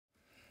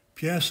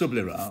Pierre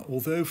Subleyras,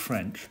 although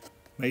French,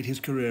 made his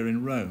career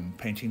in Rome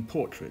painting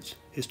portraits,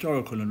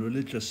 historical and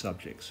religious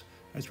subjects,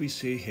 as we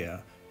see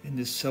here in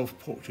this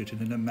self-portrait in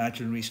an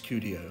imaginary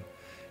studio,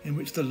 in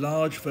which the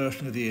large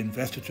version of the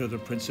investiture of the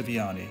Prince of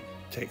Viani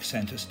takes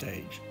centre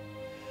stage.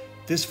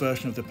 This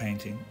version of the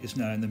painting is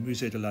now in the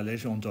Musée de la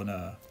Légion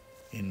d'Honneur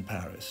in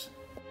Paris.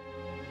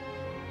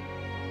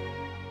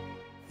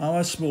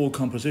 Our small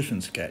composition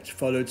sketch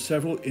followed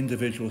several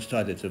individual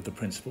studies of the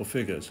principal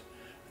figures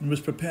and was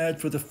prepared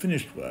for the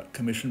finished work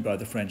commissioned by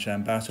the French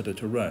ambassador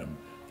to Rome,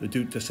 the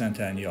Duke of Saint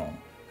Aignan,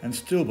 and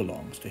still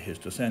belongs to his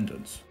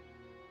descendants.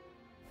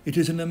 It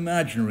is an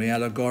imaginary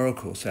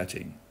allegorical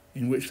setting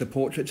in which the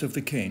portraits of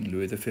the King,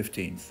 Louis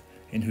XV,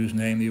 in whose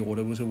name the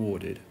order was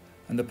awarded,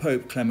 and the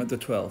Pope Clement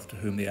XII, to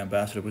whom the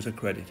ambassador was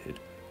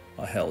accredited,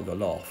 are held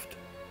aloft.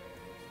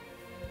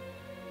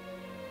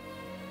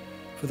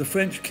 For the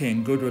French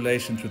king, good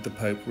relations with the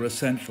Pope were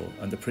essential,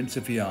 and the Prince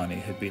of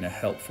Viani had been a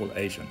helpful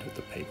agent at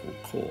the papal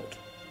court.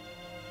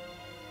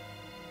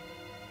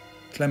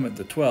 Clement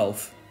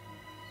XII,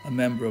 a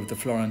member of the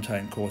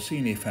Florentine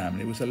Corsini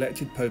family, was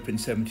elected Pope in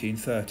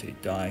 1730,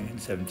 dying in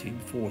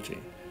 1740,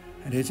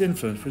 and his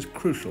influence was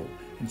crucial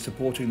in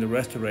supporting the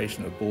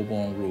restoration of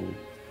Bourbon rule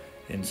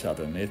in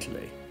southern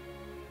Italy.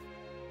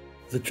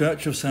 The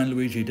Church of San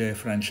Luigi dei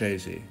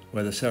Francesi,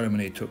 where the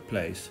ceremony took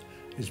place,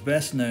 is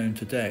best known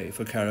today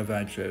for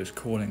Caravaggio's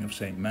Calling of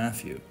St.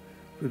 Matthew,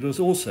 but it was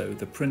also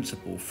the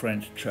principal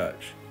French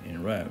church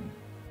in Rome.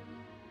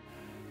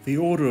 The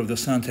Order of the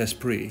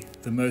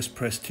Saint-Esprit, the most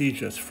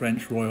prestigious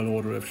French royal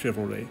order of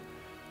chivalry,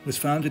 was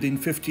founded in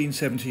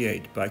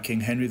 1578 by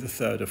King Henry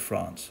III of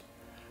France.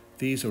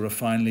 These are a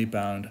finely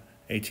bound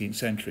 18th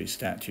century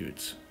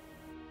statutes.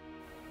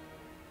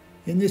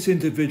 In this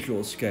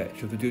individual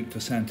sketch of the Duke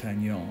of Saint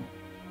Aignan,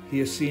 he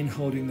is seen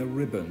holding the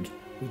riband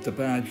with the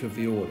badge of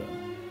the order,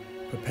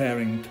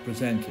 preparing to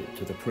present it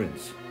to the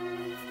prince.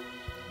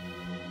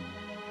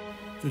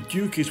 The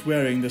Duke is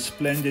wearing the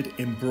splendid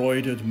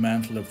embroidered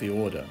mantle of the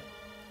order,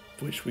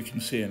 of which we can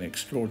see an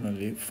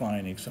extraordinarily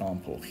fine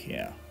example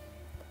here.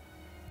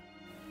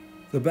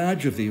 The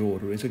badge of the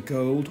order is a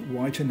gold,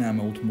 white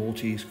enamelled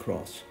Maltese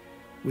cross,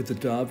 with the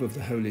dove of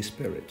the Holy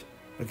Spirit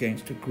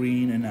against a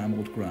green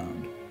enamelled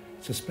ground,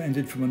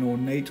 suspended from an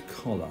ornate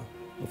collar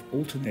of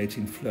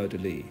alternating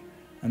fleur-de-lis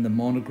and the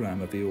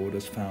monogram of the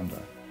order's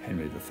founder,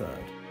 Henry III.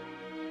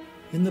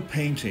 In the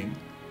painting,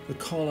 the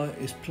collar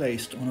is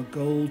placed on a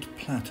gold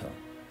platter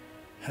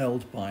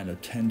held by an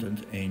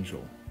attendant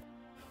angel.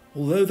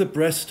 Although the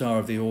breast star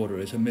of the order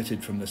is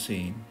omitted from the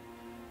scene,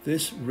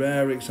 this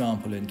rare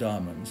example in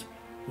diamonds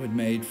was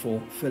made for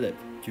Philip,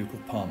 Duke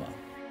of Parma.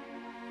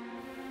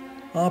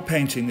 Our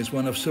painting is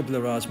one of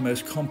Subleyras'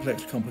 most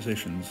complex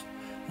compositions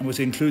and was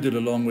included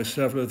along with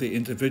several of the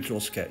individual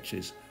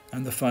sketches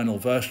and the final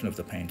version of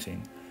the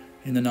painting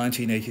in the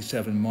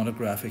 1987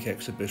 monographic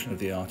exhibition of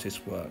the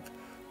artist's work,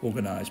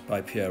 organised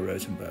by Pierre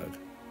Rosenberg,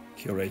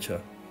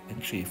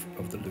 Curator-in-Chief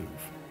of the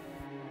Louvre.